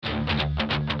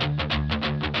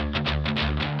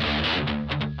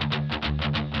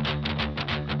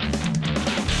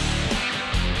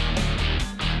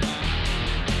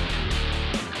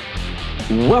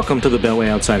Welcome to the Beltway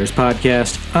Outsiders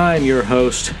podcast. I'm your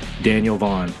host, Daniel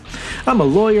Vaughn. I'm a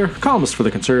lawyer, columnist for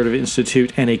the Conservative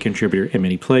Institute, and a contributor in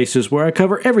many places where I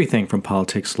cover everything from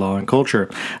politics, law, and culture.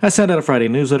 I send out a Friday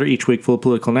newsletter each week full of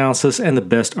political analysis and the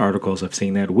best articles I've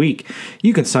seen that week.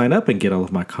 You can sign up and get all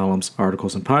of my columns,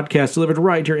 articles, and podcasts delivered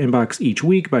right to your inbox each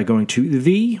week by going to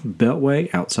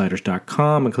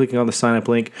thebeltwayoutsiders.com and clicking on the sign up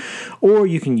link, or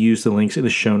you can use the links in the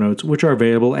show notes, which are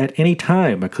available at any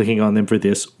time by clicking on them for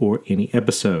this or any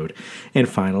episode. And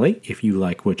finally, if you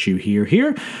like what you hear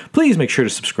here, please make sure to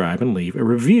subscribe and leave a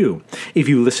review. If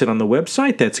you listen on the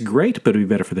website, that's great, but it would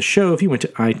be better for the show if you went to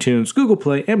iTunes, Google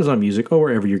Play, Amazon Music, or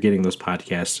wherever you're getting those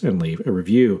podcasts and leave a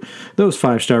review. Those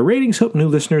 5-star ratings help new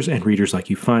listeners and readers like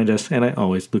you find us, and I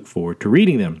always look forward to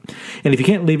reading them. And if you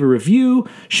can't leave a review,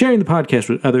 sharing the podcast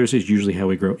with others is usually how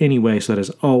we grow anyway, so that is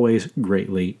always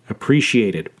greatly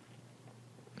appreciated.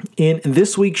 In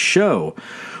this week's show,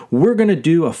 we're going to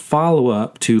do a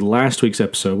follow-up to last week's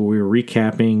episode where we were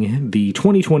recapping the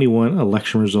 2021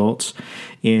 election results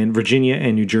in Virginia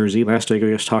and New Jersey. Last week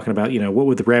we was talking about, what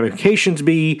would the ramifications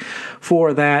be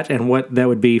for that and what that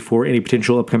would be for any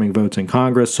potential upcoming votes in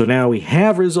Congress. So now we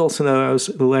have results in those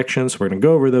elections. We're going to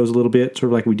go over those a little bit, sort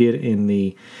of like we did in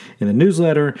the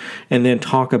newsletter, and then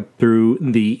talk through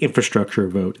the infrastructure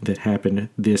vote that happened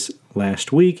this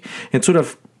last week and sort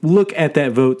of look at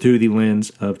that vote through the lens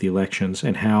of the elections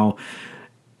and how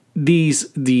the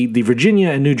Virginia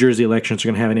and New Jersey elections are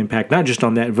going to have an impact not just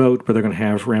on that vote, but they're going to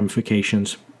have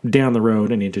ramifications down the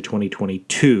road and into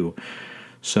 2022.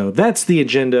 So that's the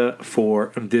agenda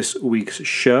for this week's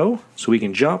show. So we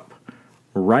can jump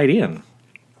right in.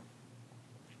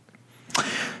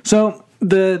 So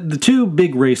the two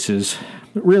big races.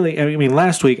 Really,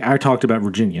 last week I talked about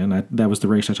Virginia, and that was the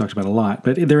race I talked about a lot,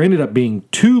 but there ended up being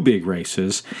two big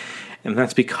races, and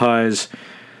that's because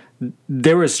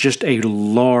there was just a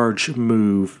large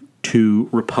move to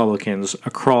Republicans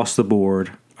across the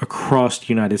board, across the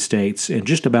United States, in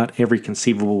just about every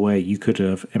conceivable way you could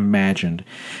have imagined.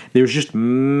 There was just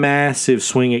massive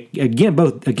swing, again,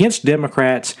 both against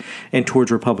Democrats and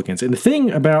towards Republicans. And the thing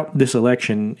about this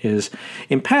election is,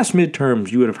 in past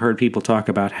midterms, you would have heard people talk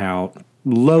about how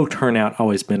low turnout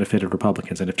always benefited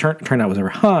Republicans, and if turnout was ever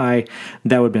high,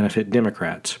 that would benefit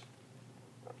Democrats.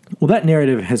 Well, that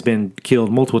narrative has been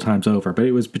killed multiple times over, but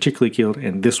it was particularly killed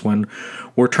in this one,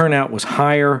 where turnout was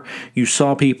higher. You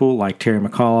saw people like Terry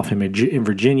McAuliffe in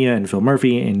Virginia and Phil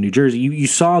Murphy in New Jersey. You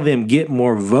saw them get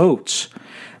more votes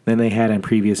than they had in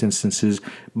previous instances,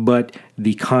 but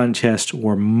the contests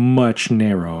were much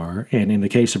narrower. And in the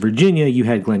case of Virginia, you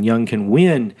had Glenn Youngkin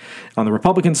win on the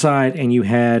Republican side, and you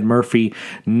had Murphy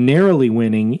narrowly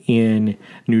winning in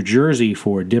New Jersey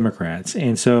for Democrats.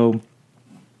 And so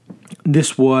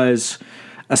this was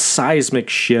a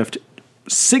seismic shift,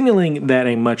 signaling that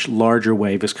a much larger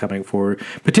wave is coming for,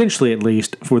 potentially at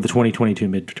least, for the 2022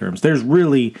 midterms. There's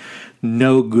really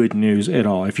no good news at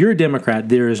all. If you're a Democrat,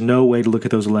 there is no way to look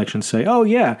at those elections and say, oh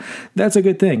yeah, that's a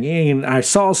good thing. And I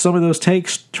saw some of those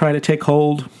takes try to take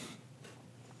hold.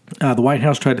 The White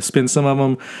House tried to spin some of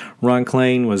them. Ron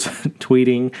Klain was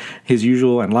tweeting his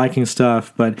usual and liking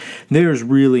stuff, but there's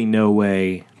really no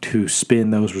way to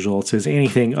spin those results as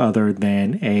anything other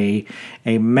than a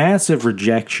massive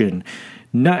rejection.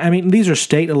 These are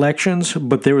state elections,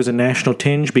 but there was a national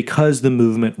tinge because the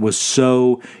movement was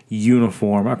so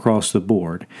uniform across the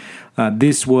board.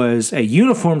 This was a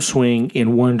uniform swing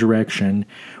in one direction,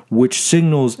 which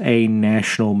signals a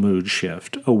national mood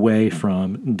shift away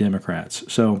from Democrats.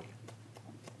 So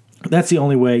that's the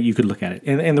only way you could look at it.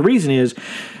 And the reason is,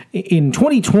 in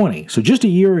 2020, so just a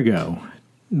year ago,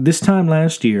 this time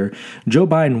last year, Joe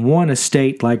Biden won a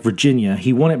state like Virginia.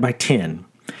 He won it by 10.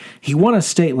 He won a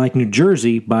state like New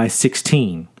Jersey by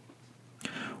 16.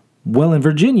 Well, in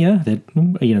Virginia,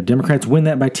 Democrats win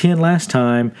that by 10 last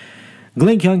time.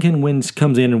 Glenn Youngkin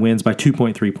comes in and wins by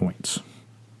 2.3 points.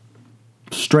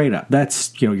 Straight up. That's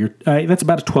that's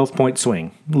about a 12-point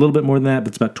swing. A little bit more than that, but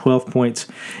it's about 12 points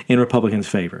in Republicans'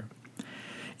 favor.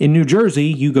 In New Jersey,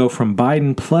 you go from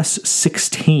Biden plus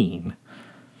 16,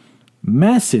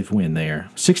 massive win there,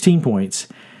 16 points,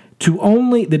 to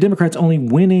the Democrats only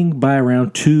winning by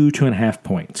around 2.5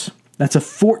 points. That's a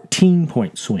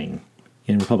 14-point swing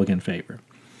in Republican favor.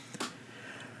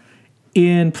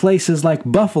 In places like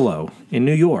Buffalo in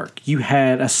New York, you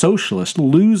had a socialist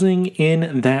losing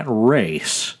in that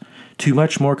race to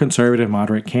much more conservative,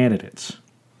 moderate candidates.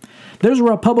 There's a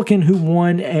Republican who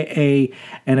won a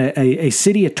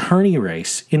city attorney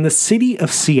race in the city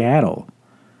of Seattle.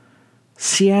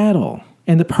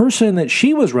 And the person that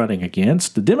she was running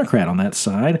against, the Democrat on that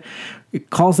side,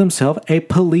 calls himself a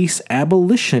police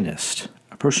abolitionist.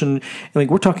 person, like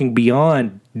we're talking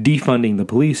beyond defunding the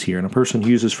police here, and a person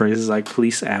uses phrases like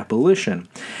police abolition.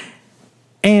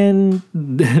 And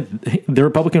the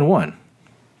Republican won.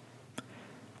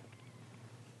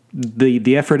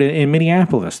 The effort in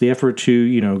Minneapolis, the effort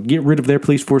to, get rid of their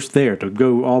police force there, to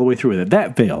go all the way through with it,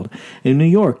 that failed. In New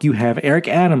York, you have Eric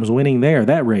Adams winning there,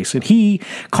 that race, and he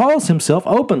calls himself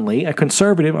openly a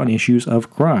conservative on issues of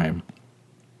crime.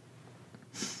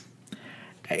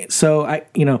 So,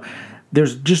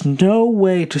 there's just no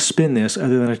way to spin this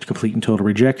other than a complete and total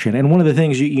rejection. And one of the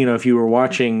things, if you were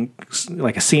watching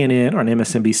like a CNN or an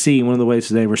MSNBC, one of the ways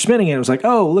they were spinning it was like,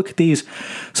 oh, look at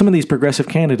some of these progressive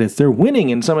candidates. They're winning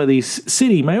in some of these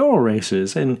city mayoral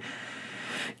races. And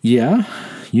yeah,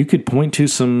 you could point to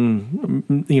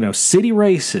some, city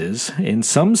races in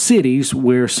some cities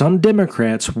where some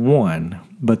Democrats won,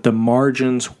 but the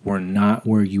margins were not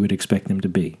where you would expect them to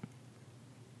be.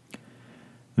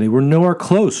 They were nowhere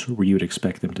close where you would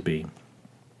expect them to be.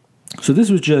 So this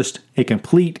was just a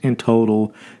complete and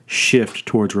total shift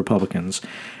towards Republicans.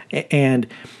 And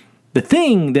the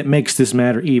thing that makes this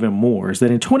matter even more is that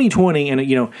in 2020,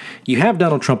 and you have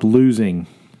Donald Trump losing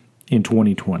in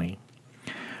 2020.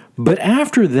 But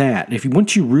after that,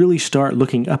 once you really start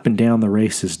looking up and down the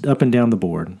races, up and down the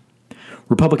board,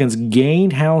 Republicans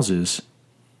gained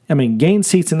gained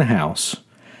seats in the House.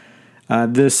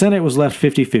 The Senate was left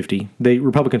 50-50.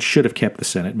 Republicans should have kept the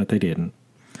Senate, but they didn't.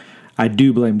 I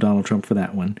do blame Donald Trump for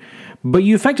that one. But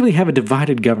you effectively have a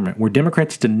divided government where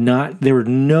Democrats there were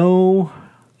no,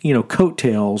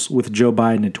 coattails with Joe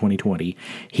Biden in 2020.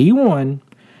 He won,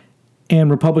 and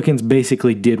Republicans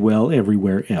basically did well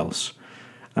everywhere else.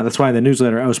 That's why in the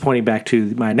newsletter I was pointing back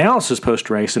to my analysis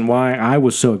post-race and why I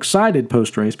was so excited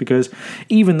post-race, because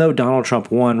even though Donald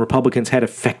Trump won, Republicans had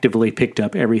effectively picked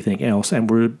up everything else and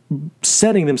were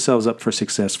setting themselves up for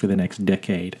success for the next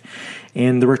decade.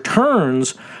 And the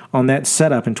returns on that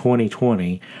setup in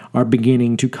 2020 are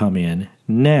beginning to come in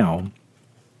now.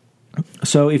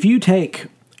 So if you take,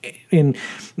 and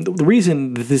the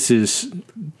reason that this is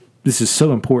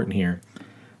so important here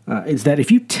is that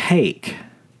if you take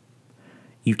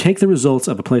the results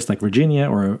of a place like Virginia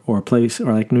or a place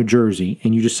or like New Jersey,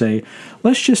 and you just say,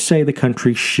 let's just say the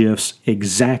country shifts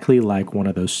exactly like one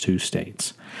of those two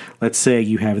states. Let's say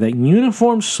you have that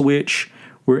uniform switch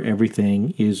where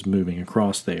everything is moving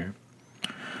across there.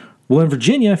 Well, in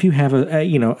Virginia, if you have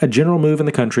a general move in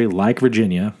the country like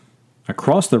Virginia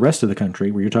across the rest of the country,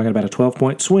 where you're talking about a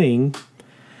 12-point swing,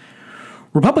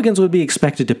 Republicans would be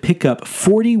expected to pick up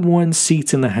 41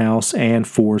 seats in the House and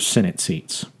 4 Senate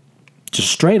seats. Just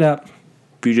straight up,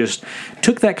 if you just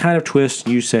took that kind of twist,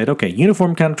 you said, okay,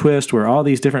 uniform kind of twist where all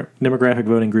these different demographic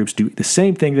voting groups do the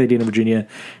same thing they did in Virginia,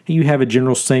 and you have a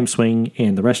general same swing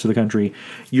in the rest of the country,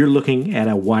 you're looking at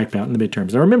a wipeout in the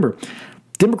midterms. Now remember,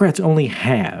 Democrats only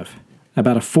have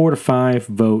about a 4 to 5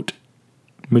 vote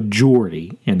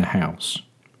majority in the House.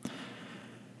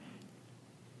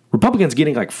 Republicans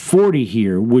getting like 40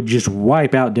 here would just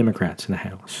wipe out Democrats in the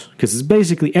House, because it's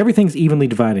basically everything's evenly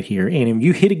divided here, and if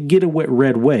you get a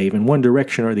red wave in one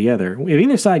direction or the other, if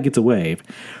either side gets a wave,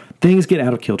 things get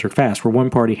out of kilter fast where one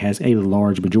party has a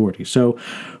large majority. So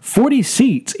 40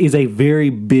 seats is a very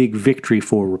big victory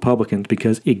for Republicans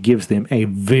because it gives them a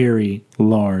very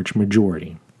large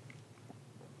majority.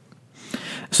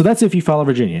 So that's if you follow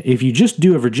Virginia. If you just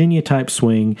do a Virginia-type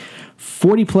swing,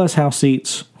 40-plus House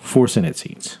seats, 4 Senate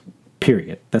seats,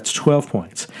 period. That's 12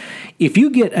 points. If you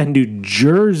get a New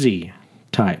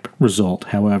Jersey-type result,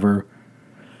 however,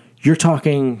 you're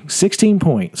talking 16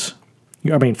 points.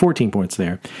 14 points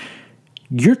there.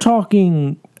 You're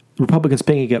talking Republicans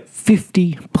picking up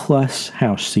 50-plus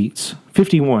House seats.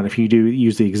 51 if you do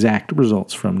use the exact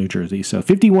results from New Jersey. So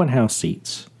 51 House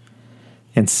seats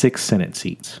and 6 Senate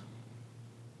seats.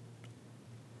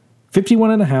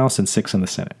 51 in the House and 6 in the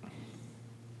Senate.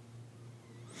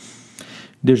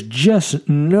 There's just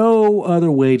no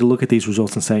other way to look at these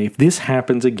results and say, if this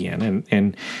happens again,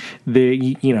 and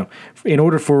in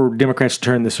order for Democrats to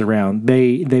turn this around,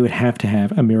 they would have to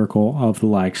have a miracle of the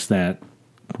likes that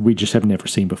we just have never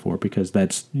seen before, because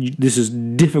this is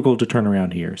difficult to turn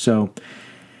around here. So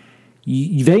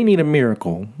they need a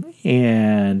miracle,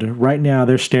 and right now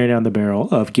they're staring down the barrel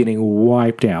of getting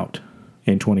wiped out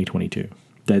in 2022.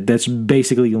 That's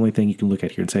basically the only thing you can look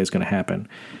at here and say is going to happen.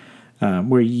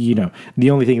 Where, the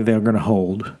only thing they're going to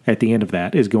hold at the end of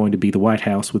that is going to be the White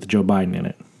House with Joe Biden in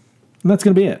it. And that's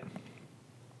going to be it.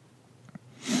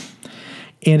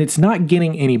 And it's not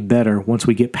getting any better once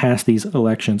we get past these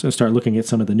elections and start looking at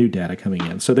some of the new data coming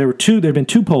in. So there have been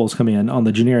 2 polls come in on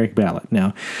the generic ballot.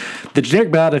 Now, the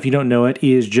generic ballot, if you don't know it,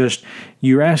 is just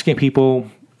you're asking people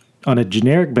on a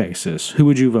generic basis, who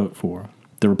would you vote for?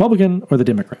 the Republican or the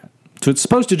Democrat. So it's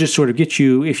supposed to just sort of get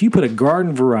you, if you put a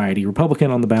garden variety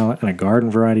Republican on the ballot and a garden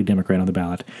variety Democrat on the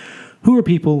ballot, who are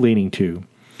people leaning to?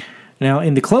 Now,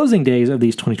 in the closing days of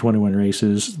these 2021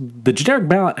 races, the generic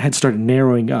ballot had started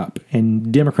narrowing up,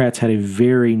 and Democrats had a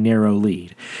very narrow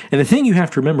lead. And the thing you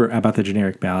have to remember about the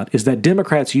generic ballot is that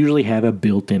Democrats usually have a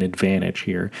built-in advantage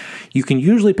here. You can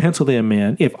usually pencil them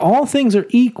in. If all things are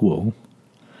equal,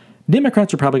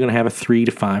 Democrats are probably going to have a 3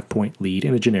 to 5 point lead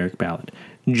in the generic ballot,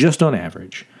 just on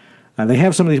average. They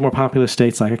have some of these more populous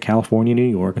states like California, New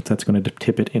York, and that's going to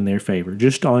tip it in their favor,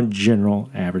 just on general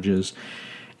averages.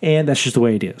 And that's just the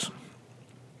way it is.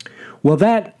 Well,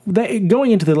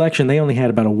 going into the election, they only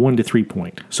had about a 1 to 3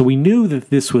 point. So we knew that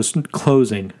this was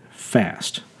closing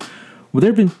fast. Well, there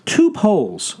have been 2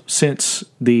 polls since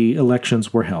the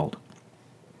elections were held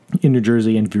in New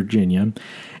Jersey and Virginia.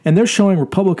 And they're showing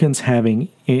Republicans having,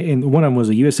 and one of them was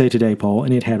a USA Today poll,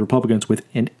 and it had Republicans with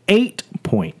an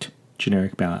 8-point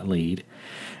generic ballot lead.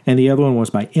 And the other one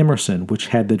was by Emerson, which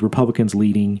had the Republicans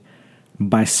leading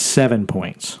by 7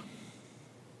 points.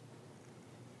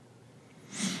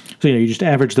 So, you just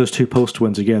average those 2 post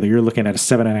ones together, you're looking at a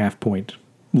 7.5 point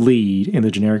lead in the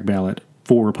generic ballot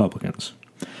for Republicans.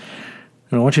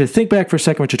 And I want you to think back for a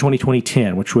second to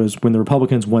 2010, which was when the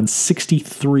Republicans won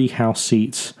 63 House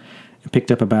seats and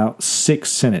picked up about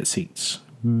 6 Senate seats.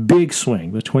 Big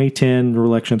swing. The 2010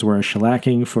 elections were a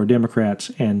shellacking for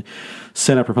Democrats and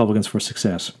set up Republicans for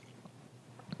success.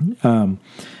 Going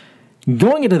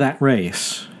into that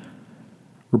race,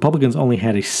 Republicans only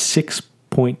had a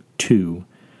 6.2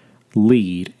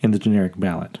 lead in the generic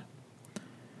ballot.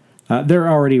 They're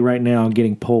already right now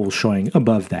getting polls showing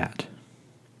above that.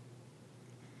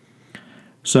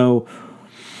 So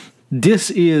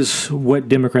this is what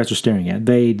Democrats are staring at.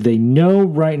 They know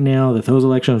right now that those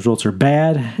election results are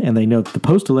bad, and they know that the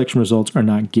post-election results are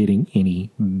not getting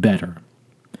any better.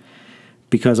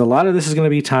 Because a lot of this is going to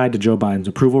be tied to Joe Biden's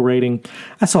approval rating.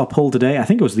 I saw a poll today, I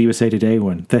think it was the USA Today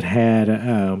one, that had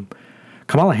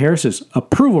Kamala Harris's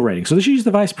approval rating. So she's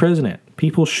the vice president.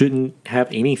 People shouldn't have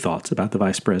any thoughts about the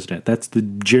vice president. That's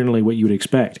generally what you would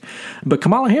expect. But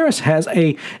Kamala Harris has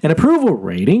an approval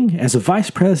rating as a vice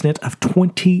president of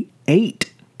 28%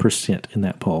 in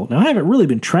that poll. Now, I haven't really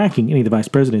been tracking any of the vice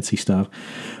presidency stuff,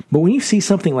 but when you see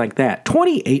something like that,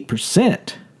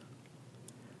 28%,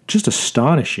 just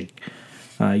astonishing.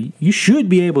 You should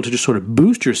be able to just sort of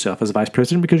boost yourself as a vice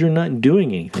president because you're not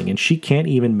doing anything, and she can't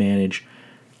even manage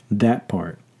that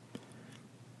part.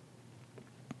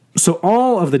 So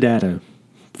all of the data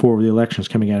for the elections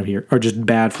coming out of here are just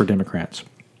bad for Democrats.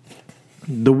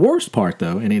 The worst part,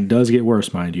 though, and it does get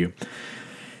worse, mind you,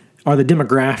 are the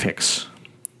demographics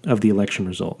of the election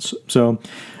results. So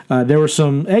there were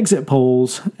some exit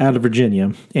polls out of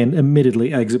Virginia, and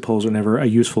admittedly, exit polls are never a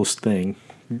useful thing.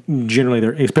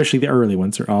 Generally, especially the early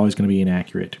ones, are always going to be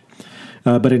inaccurate.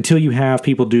 But until you have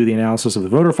people do the analysis of the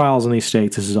voter files in these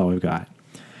states, this is all we've got.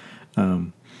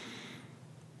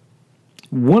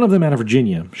 One of them out of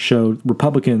Virginia showed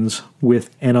Republicans with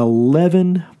an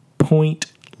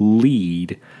 11-point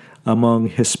lead among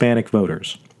Hispanic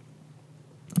voters.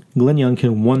 Glenn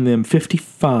Youngkin won them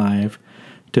 55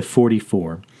 to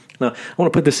 44. Now, I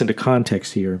want to put this into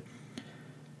context here.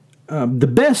 The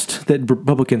best that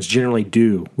Republicans generally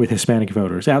do with Hispanic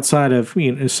voters, outside of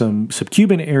some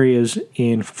subcuban areas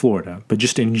in Florida, but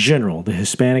just in general, the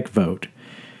Hispanic vote,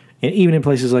 and even in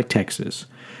places like Texas,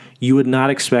 you would not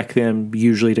expect them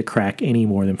usually to crack any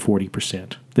more than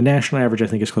 40%. The national average, I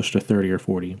think, is closer to 30 or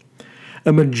 40.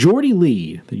 A majority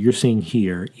lead that you're seeing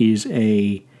here is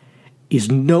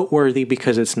noteworthy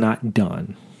because it's not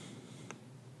done.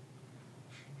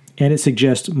 And it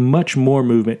suggests much more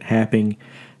movement happening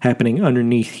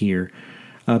underneath here.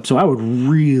 So I would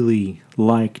really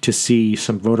like to see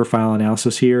some voter file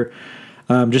analysis here,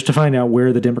 just to find out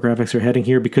where the demographics are heading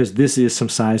here, because this is some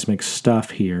seismic stuff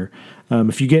here.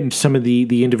 If you get into some of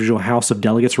the individual House of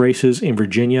Delegates races in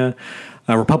Virginia,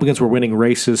 Republicans were winning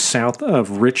races south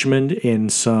of Richmond in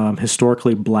some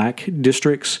historically black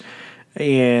districts,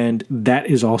 and that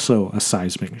is also a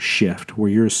seismic shift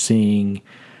where you're seeing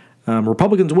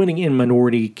Republicans winning in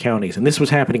minority counties. And this was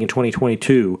happening in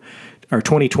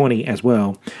 2020 as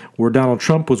well, where Donald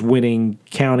Trump was winning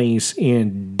counties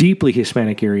in deeply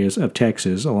Hispanic areas of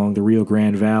Texas along the Rio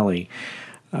Grande Valley,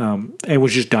 and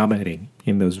was just dominating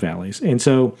in those valleys. And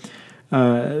so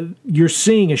you're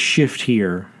seeing a shift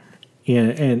here.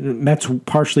 And that's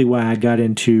partially why I got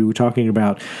into talking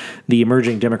about the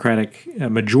emerging Democratic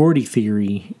majority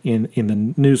theory in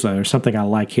the newsletter, something I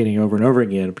like hitting over and over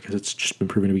again because it's just been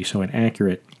proven to be so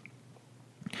inaccurate.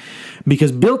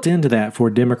 Because built into that for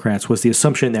Democrats was the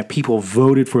assumption that people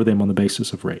voted for them on the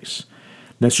basis of race.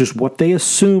 That's just what they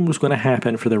assumed was going to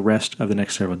happen for the rest of the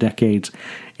next several decades,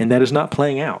 and that is not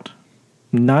playing out.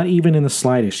 Not even in the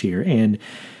slightest here. And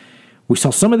we saw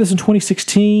some of this in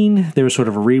 2016. There was sort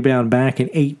of a rebound back in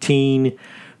 18.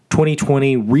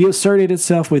 2020 reasserted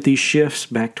itself with these shifts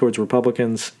back towards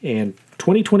Republicans, and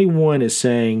 2021 is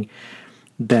saying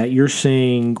that you're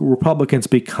seeing Republicans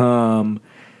become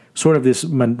sort of this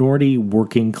minority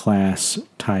working class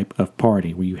type of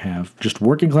party where you have just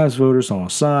working class voters on all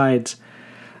sides,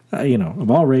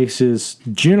 of all races,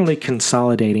 generally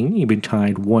consolidating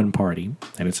behind one party,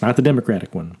 and it's not the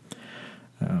Democratic one.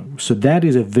 So that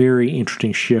is a very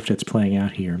interesting shift that's playing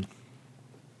out here.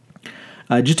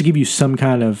 Just to give you some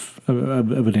kind of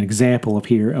an example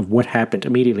of what happened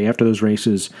immediately after those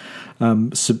races,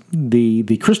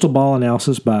 the crystal ball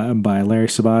analysis by Larry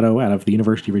Sabato out of the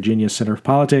University of Virginia Center for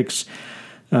Politics,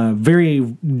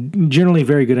 generally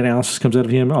very good analysis comes out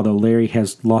of him, although Larry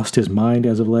has lost his mind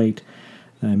as of late.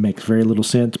 It makes very little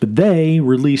sense. But they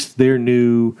released their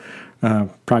new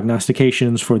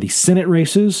prognostications for the Senate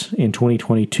races in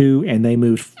 2022, and they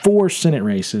moved 4 Senate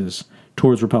races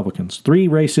towards Republicans. 3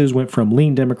 races went from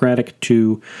lean Democratic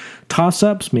to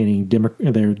toss-ups, meaning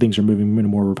things are moving in a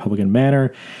more Republican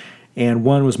manner, and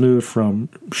 1 was moved from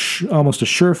almost a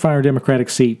surefire Democratic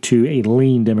seat to a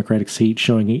lean Democratic seat,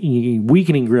 showing a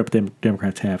weakening grip the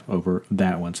Democrats have over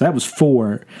that one. So that was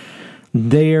 4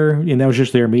 there, and that was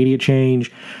just their immediate change.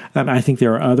 I think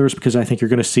there are others, because I think you're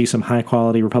going to see some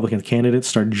high-quality Republican candidates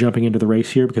start jumping into the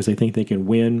race here because they think they can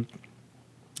win.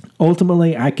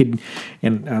 Ultimately, and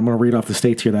I'm going to read off the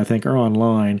states here that I think are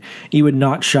online. It would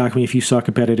not shock me if you saw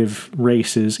competitive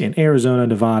races in Arizona,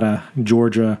 Nevada,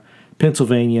 Georgia,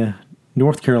 Pennsylvania,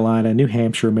 North Carolina, New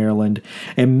Hampshire, Maryland,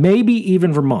 and maybe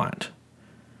even Vermont.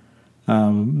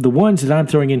 The ones that I'm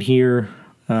throwing in here,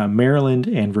 Maryland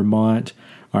and Vermont,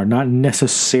 are not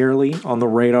necessarily on the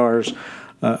radars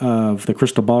of the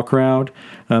crystal ball crowd.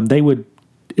 They would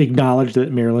acknowledge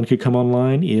that Maryland could come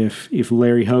online if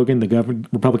Larry Hogan, the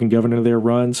Republican governor there,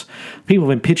 runs. People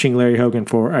have been pitching Larry Hogan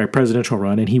for a presidential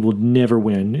run, and he will never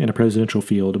win in a presidential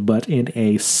field. But in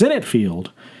a Senate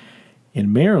field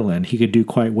in Maryland, he could do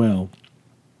quite well.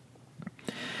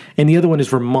 And the other one is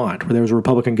Vermont, where there was a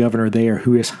Republican governor there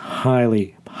who is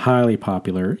highly, highly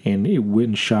popular, and it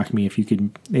wouldn't shock me if he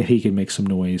could make some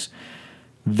noise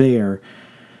there.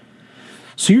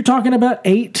 So you're talking about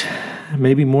 8,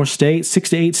 maybe more states, 6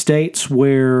 to 8 states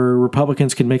where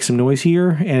Republicans can make some noise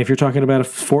here. And if you're talking about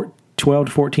a 12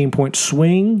 to 14 point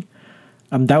swing,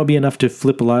 that would be enough to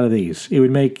flip a lot of these. It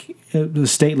would make a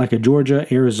state like a Georgia,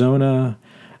 Arizona,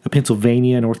 a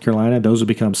Pennsylvania, North Carolina, those would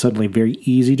become suddenly very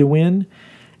easy to win.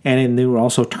 And they would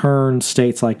also turn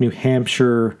states like New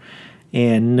Hampshire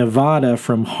and Nevada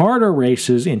from harder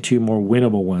races into more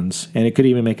winnable ones. And it could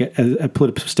even make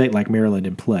put a state like Maryland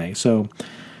in play. So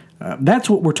that's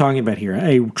what we're talking about here.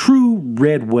 A true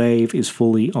red wave is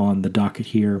fully on the docket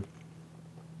here.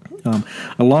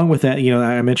 Along with that,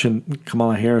 I mentioned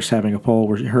Kamala Harris having a poll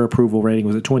where her approval rating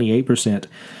was at 28%.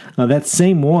 That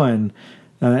same one,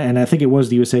 and I think it was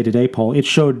the USA Today poll, it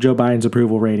showed Joe Biden's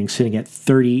approval rating sitting at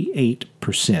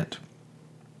 38%.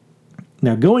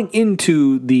 Now, going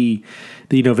into the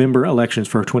November elections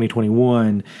for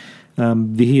 2021,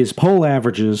 his poll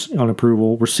averages on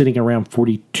approval were sitting around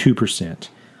 42%.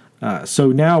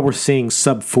 So now we're seeing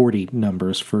sub-40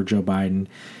 numbers for Joe Biden,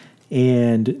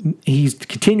 and he's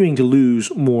continuing to lose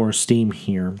more steam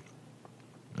here.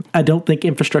 I don't think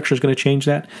infrastructure is going to change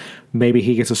that. Maybe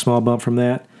he gets a small bump from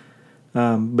that.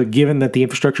 But given that the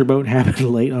infrastructure vote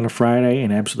happened late on a Friday,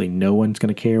 and absolutely no one's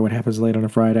going to care what happens late on a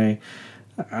Friday,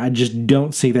 I just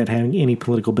don't see that having any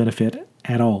political benefit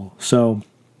at all. So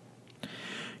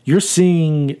you're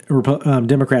seeing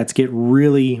Democrats get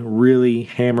really, really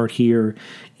hammered here,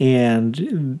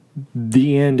 and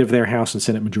the end of their House and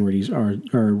Senate majorities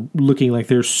are looking like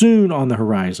they're soon on the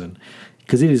horizon,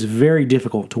 because it is very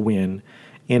difficult to win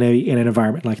in an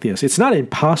environment like this. It's not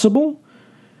impossible.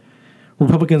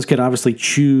 Republicans could obviously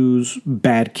choose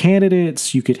bad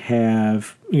candidates. You could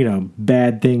have,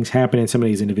 bad things happen in some of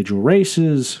these individual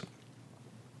races.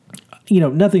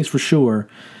 Nothing's for sure.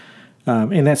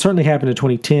 And that certainly happened in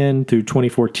 2010 through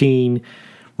 2014,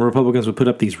 where Republicans would put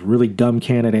up these really dumb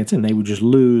candidates and they would just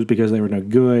lose because they were no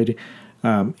good.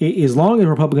 As long as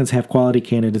Republicans have quality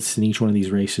candidates in each one of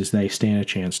these races, they stand a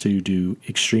chance to do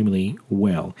extremely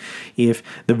well. If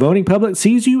the voting public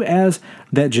sees you as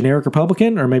that generic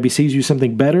Republican, or maybe sees you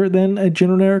something better than a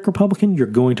generic Republican, you're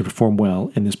going to perform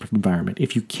well in this environment.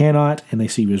 If you cannot and they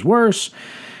see you as worse,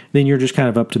 then you're just kind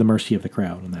of up to the mercy of the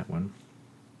crowd on that one.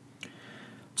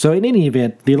 So in any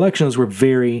event, the elections were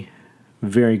very,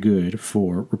 very good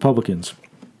for Republicans.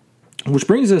 Which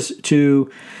brings us to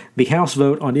the House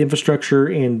vote on infrastructure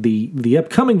and the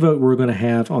upcoming vote we're going to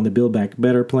have on the Build Back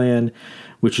Better plan,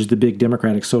 which is the big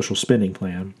Democratic social spending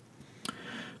plan.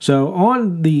 So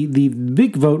on the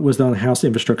big vote was on the House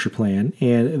infrastructure plan,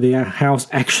 and the House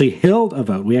actually held a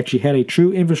vote. We actually had a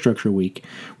true infrastructure week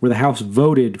where the House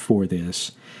voted for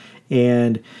this.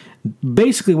 And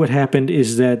basically what happened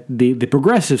is that the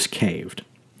progressives caved.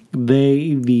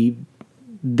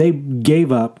 They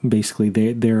gave up, basically,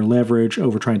 their leverage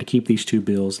over trying to keep these two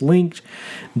bills linked.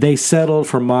 They settled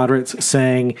for moderates,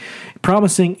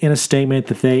 promising in a statement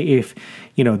that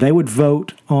they would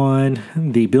vote on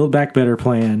the Build Back Better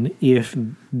plan if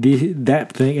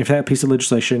that piece of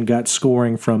legislation got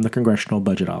scoring from the Congressional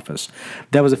Budget Office.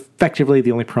 That was effectively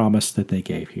the only promise that they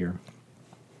gave here.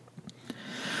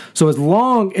 So as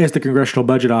long as the Congressional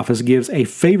Budget Office gives a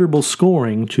favorable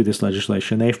scoring to this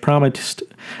legislation, they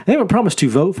haven't promised to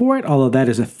vote for it, although that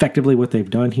is effectively what they've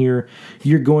done here.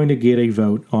 You're going to get a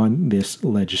vote on this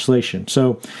legislation.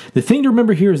 So the thing to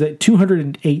remember here is that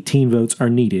 218 votes are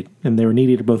needed, and they were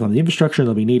needed both on the infrastructure and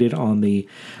they'll be needed on the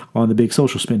big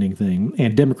social spending thing,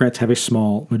 and Democrats have a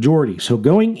small majority. So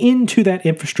going into that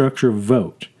infrastructure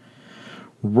vote,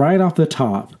 right off the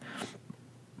top,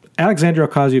 Alexandria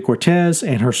Ocasio-Cortez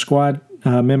and her squad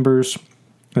members,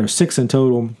 there are 6 in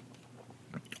total,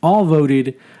 all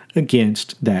voted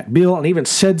against that bill and even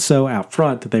said so out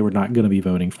front that they were not going to be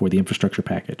voting for the infrastructure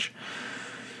package.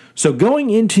 So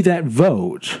going into that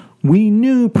vote, we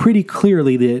knew pretty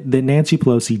clearly that Nancy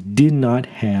Pelosi did not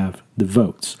have the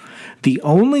votes. The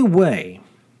only way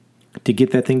to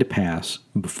get that thing to pass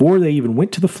before they even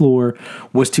went to the floor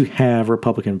was to have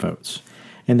Republican votes.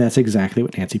 And that's exactly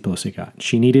what Nancy Pelosi got.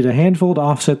 She needed a handful to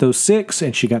offset those 6,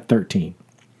 and she got 13.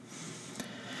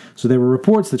 So there were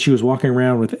reports that she was walking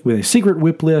around with a secret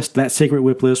whip list. That secret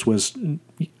whip list was,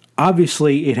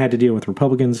 obviously, it had to deal with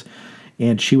Republicans,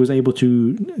 and she was able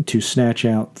to snatch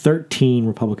out 13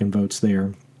 Republican votes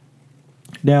there.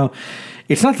 Now,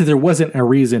 it's not that there wasn't a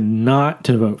reason not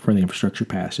to vote for the infrastructure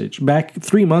passage. Back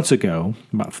 3 months ago,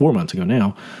 about 4 months ago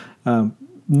now,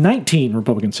 19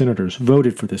 Republican senators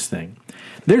voted for this thing.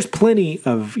 There's plenty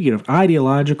of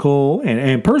ideological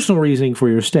and personal reasoning for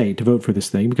your state to vote for this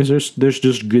thing because there's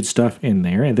just good stuff in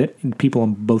there, and that people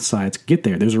on both sides get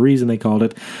there. There's a reason they called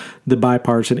it the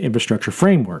bipartisan infrastructure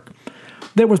framework.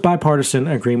 There was bipartisan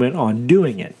agreement on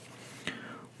doing it.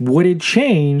 What had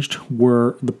changed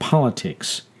were the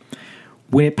politics.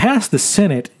 When it passed the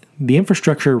Senate, the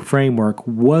infrastructure framework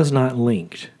was not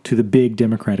linked to the big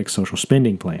Democratic social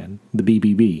spending plan, the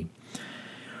BBB.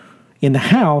 In the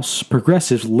House,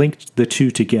 progressives linked the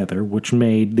two together, which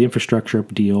made the infrastructure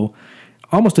deal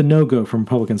almost a no-go from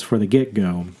Republicans for the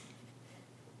get-go.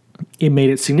 It made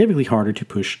it significantly harder to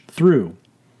push through.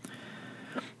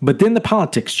 But then the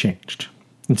politics changed.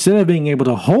 Instead of being able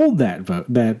to hold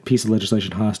that piece of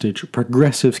legislation hostage,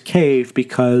 progressives caved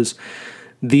because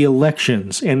the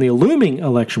elections and the looming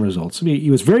election results. It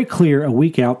was very clear a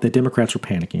week out that Democrats were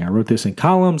panicking. I wrote this in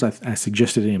columns. I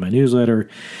suggested it in my newsletter.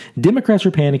 Democrats were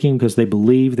panicking because they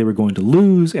believed they were going to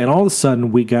lose, and all of a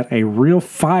sudden we got a real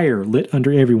fire lit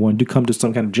under everyone to come to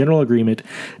some kind of general agreement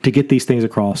to get these things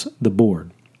across the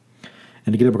board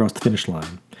and to get them across the finish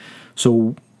line.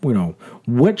 So,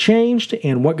 what changed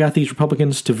and what got these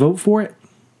Republicans to vote for it?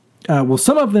 Well,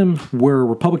 some of them were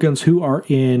Republicans who are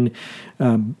in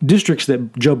districts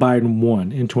that Joe Biden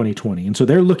won in 2020. And so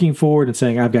they're looking forward and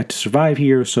saying, I've got to survive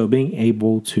here. So being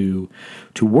able to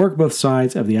work both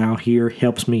sides of the aisle here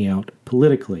helps me out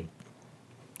politically.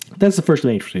 That's the first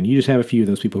thing interesting. You just have a few of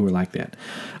those people who are like that.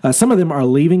 Some of them are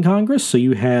leaving Congress. So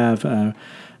you have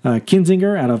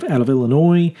Kinzinger out of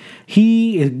Illinois.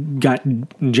 He got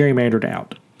gerrymandered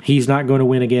out. He's not going to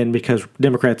win again because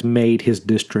Democrats made his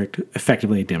district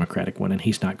effectively a Democratic one, and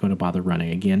he's not going to bother running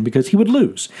again because he would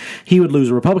lose. He would lose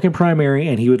a Republican primary,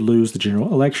 and he would lose the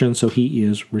general election, so he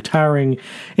is retiring,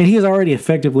 and he is already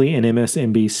effectively an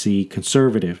MSNBC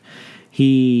conservative.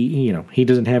 He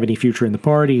doesn't have any future in the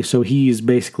party, so he's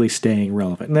basically staying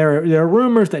relevant. And there are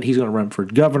rumors that he's going to run for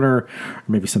governor or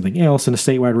maybe something else in a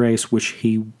statewide race, which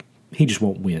he just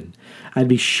won't win. I'd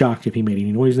be shocked if he made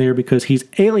any noise there because he's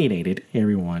alienated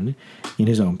everyone in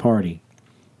his own party.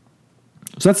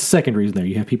 So that's the second reason there.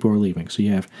 You have people who are leaving. So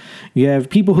you have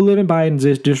people who live in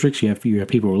Biden's districts. You have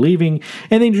people who are leaving,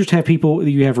 and then you just have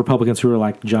you have Republicans who are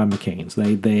like John McCain's.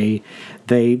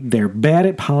 They're bad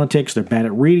at politics. They're bad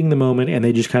at reading the moment, and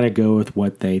they just kind of go with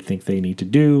what they think they need to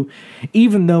do,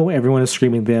 even though everyone is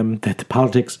screaming them that the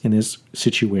politics in this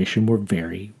situation were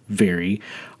very, very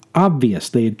obvious.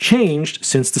 They had changed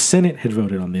since the Senate had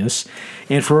voted on this.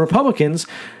 And for Republicans,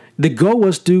 the goal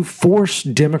was to force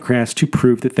Democrats to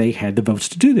prove that they had the votes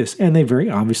to do this, and they very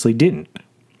obviously didn't.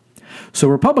 So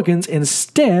Republicans,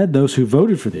 instead, those who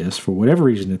voted for this, for whatever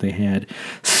reason that they had,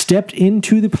 stepped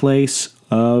into the place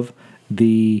of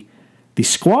the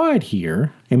squad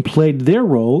here and played their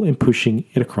role in pushing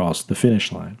it across the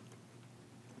finish line.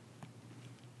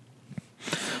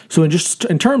 So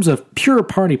in terms of pure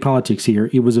party politics here,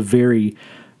 it was a very,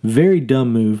 very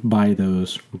dumb move by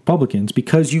those Republicans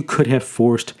because you could have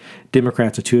forced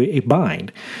Democrats into a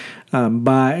bind.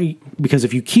 Because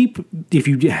even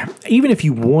if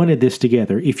you wanted this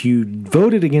together, if you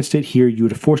voted against it here, you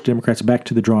would have forced Democrats back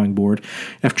to the drawing board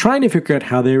of trying to figure out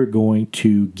how they were going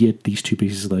to get these two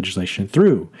pieces of legislation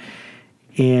through.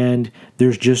 And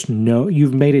there's just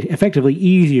you've made it effectively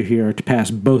easier here to pass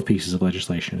both pieces of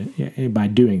legislation by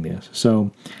doing this.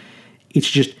 So it's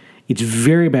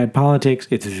very bad politics.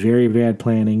 It's very bad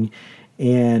planning.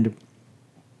 And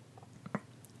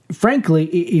frankly,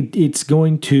 it's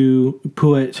going to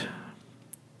put,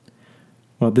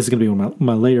 well, this is going to be one of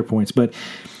my later points, but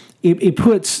it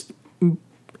puts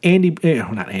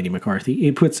not Andy McCarthy,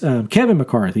 it puts Kevin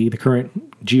McCarthy, the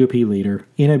current GOP leader,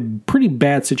 in a pretty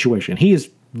bad situation. He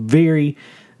is very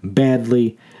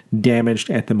badly damaged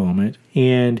at the moment,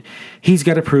 and he's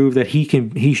got to prove that he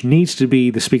needs to be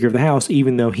the Speaker of the House,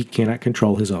 even though he cannot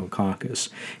control his own caucus.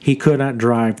 He could not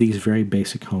drive these very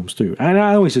basic homes through. And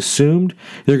I always assumed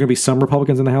there are going to be some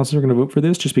Republicans in the House that are going to vote for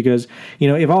this, just because,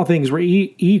 if all things were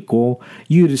equal,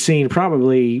 you'd have seen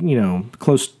probably,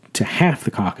 close to half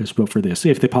the caucus vote for this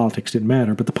if the politics didn't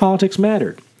matter. But the politics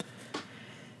mattered.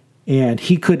 And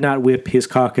he could not whip his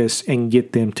caucus and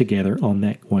get them together on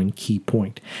that one key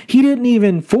point. He didn't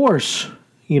even force,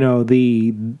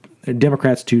 the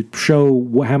Democrats to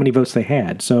show how many votes they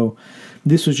had. So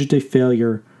this was just a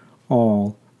failure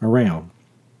all around.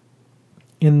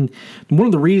 And one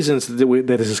of the reasons that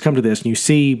this has come to this, and you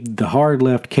see the hard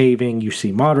left caving, you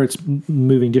see moderates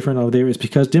moving different over there, is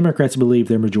because Democrats believe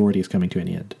their majority is coming to an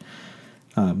end.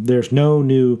 There's no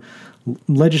new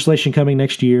legislation coming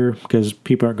next year because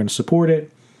people aren't going to support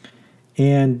it,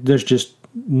 and there's just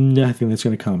nothing that's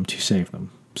going to come to save them.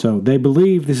 So they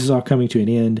believe this is all coming to an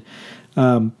end.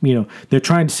 They're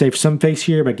trying to save some face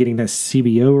here by getting that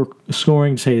CBO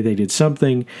scoring to say they did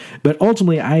something. But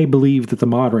ultimately, I believe that the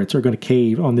moderates are going to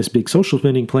cave on this big social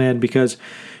spending plan because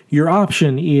your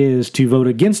option is to vote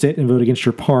against it and vote against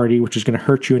your party, which is going to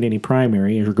hurt you in any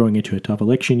primary as you're going into a tough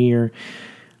election year.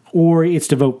 Or it's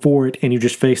to vote for it and you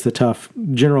just face the tough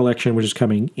general election, which is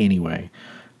coming anyway.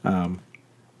 Some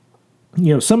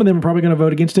of them are probably going to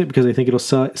vote against it because they think it'll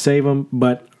save them,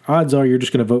 but odds are you're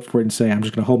just going to vote for it and say, I'm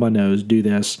just going to hold my nose, do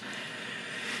this.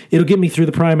 It'll get me through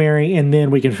the primary, and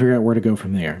then we can figure out where to go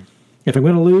from there. If I'm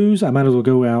going to lose, I might as well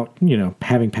go out,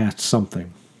 having passed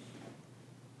something.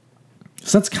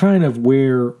 So that's kind of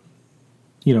where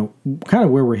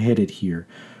we're headed here.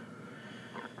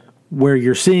 Where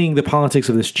you're seeing the politics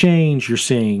of this change, you're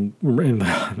seeing, in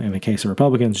the case of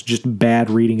Republicans, just bad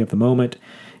reading of the moment.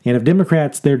 And of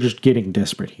Democrats, they're just getting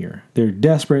desperate here. They're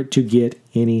desperate to get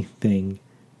anything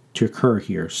to occur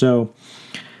here. So,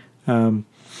 when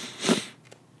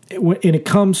it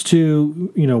comes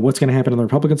to, what's going to happen on the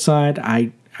Republican side,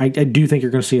 I do think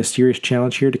you're going to see a serious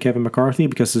challenge here to Kevin McCarthy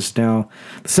because this is now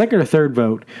the second or third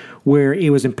vote where it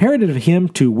was imperative of him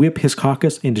to whip his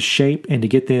caucus into shape and to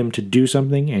get them to do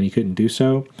something, and he couldn't do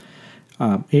so.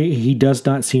 He does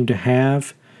not seem to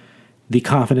have the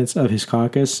confidence of his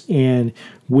caucus, and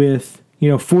with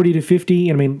 40 to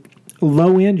 50,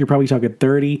 low end you're probably talking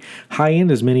 30, high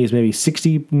end as many as maybe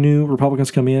 60 new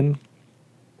Republicans come in.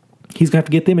 He's going to have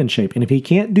to get them in shape, and if he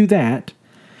can't do that,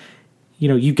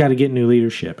 you've got to get new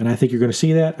leadership. And I think you're going to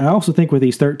see that. I also think with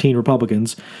these 13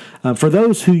 Republicans, for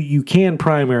those who you can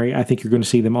primary, I think you're going to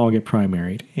see them all get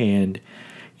primaried. And,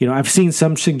 I've seen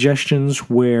some suggestions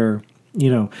where,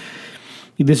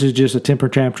 this is just a temper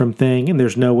tantrum thing and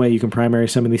there's no way you can primary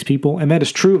some of these people. And that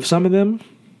is true of some of them.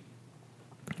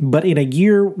 But in a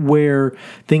year where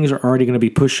things are already going to be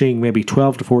pushing maybe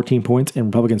 12 to 14 points in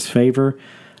Republicans' favor,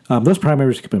 those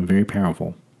primaries have been very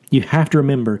powerful. You have to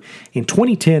remember, in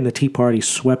 2010, the Tea Party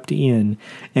swept in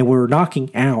and were knocking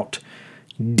out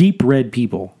deep red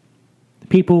people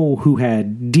who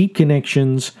had deep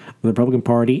connections with the Republican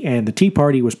Party, and the Tea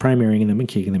Party was primarying them and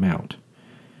kicking them out.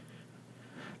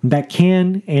 That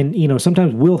can and,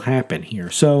 sometimes will happen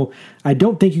here. So I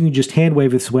don't think you can just hand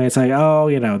wave this away and say,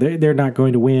 they're not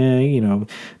going to win.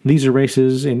 These are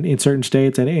races in certain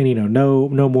states, and no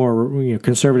more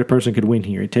conservative person could win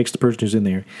here. It takes the person who's in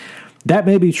there. That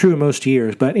may be true in most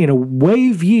years, but in a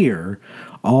wave year,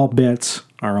 all bets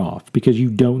are off because you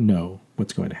don't know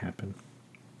what's going to happen.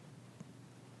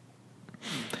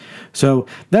 So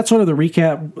that's sort of the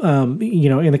recap.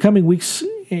 In the coming weeks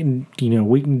and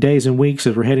days and weeks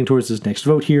as we're heading towards this next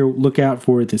vote here, look out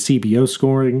for the CBO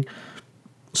scoring.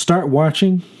 Start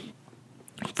watching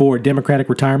for Democratic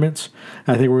retirements.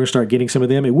 I think we're going to start getting some of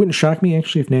them. It wouldn't shock me,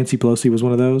 actually, if Nancy Pelosi was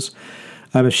one of those.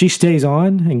 If she stays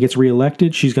on and gets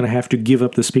reelected, she's going to have to give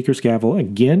up the speaker's gavel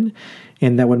again,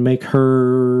 and that would make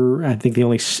her, I think,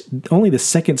 only the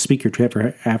second speaker to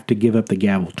ever have to give up the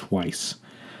gavel twice.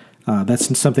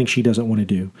 That's something she doesn't want to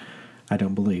do, I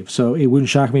don't believe. So it wouldn't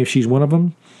shock me if she's one of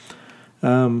them.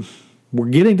 We're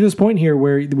getting to this point here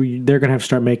where they're going to have to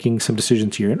start making some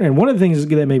decisions here. And one of the things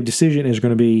that make decision is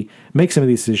going to make some of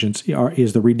these decisions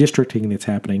is the redistricting that's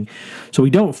happening. So we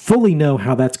don't fully know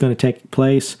how that's going to take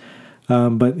place.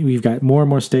 But we've got more and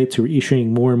more states who are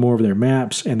issuing more and more of their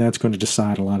maps, and that's going to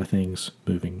decide a lot of things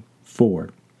moving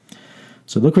forward.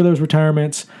 So look for those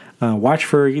retirements. Watch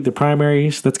for the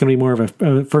primaries. That's going to be more of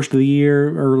a first of the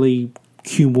year, early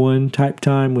Q1 type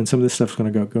time when some of this stuff's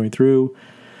going to going through.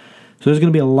 So there's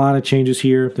going to be a lot of changes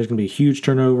here. There's going to be a huge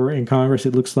turnover in Congress,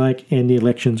 it looks like, and the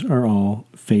elections are all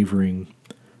favoring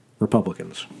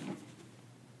Republicans.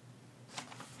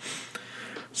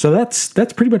 So that's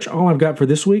pretty much all I've got for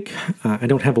this week. I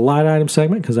don't have a light item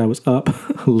segment because I was up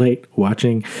late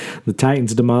watching the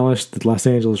Titans demolish the Los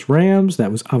Angeles Rams.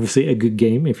 That was obviously a good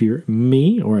game if you're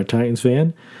me or a Titans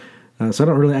fan. So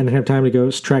I didn't have time to go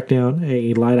track down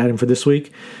a light item for this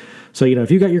week. So,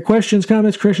 if you've got your questions,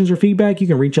 comments, corrections, or feedback, you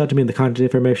can reach out to me in the contact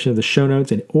information of the show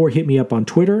notes or hit me up on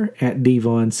Twitter at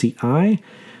DVonCI.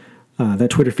 That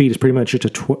Twitter feed is pretty much just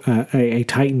a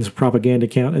Titans propaganda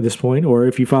account at this point, or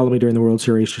if you follow me during the World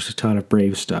Series, just a ton of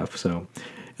Braves stuff. So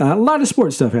a lot of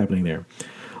sports stuff happening there.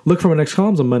 Look for my next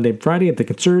columns on Monday and Friday at the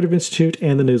Conservative Institute,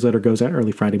 and the newsletter goes out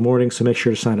early Friday morning, so make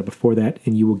sure to sign up before that,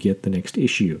 and you will get the next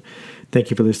issue. Thank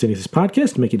you for listening to this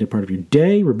podcast, to make it a part of your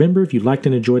day. Remember, if you liked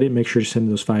and enjoyed it, make sure to send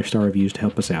those 5-star reviews to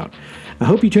help us out. I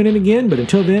hope you tune in again, but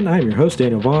until then, I'm your host,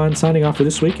 Daniel Vaughn, signing off for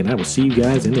this week, and I will see you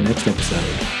guys in the next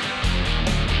episode.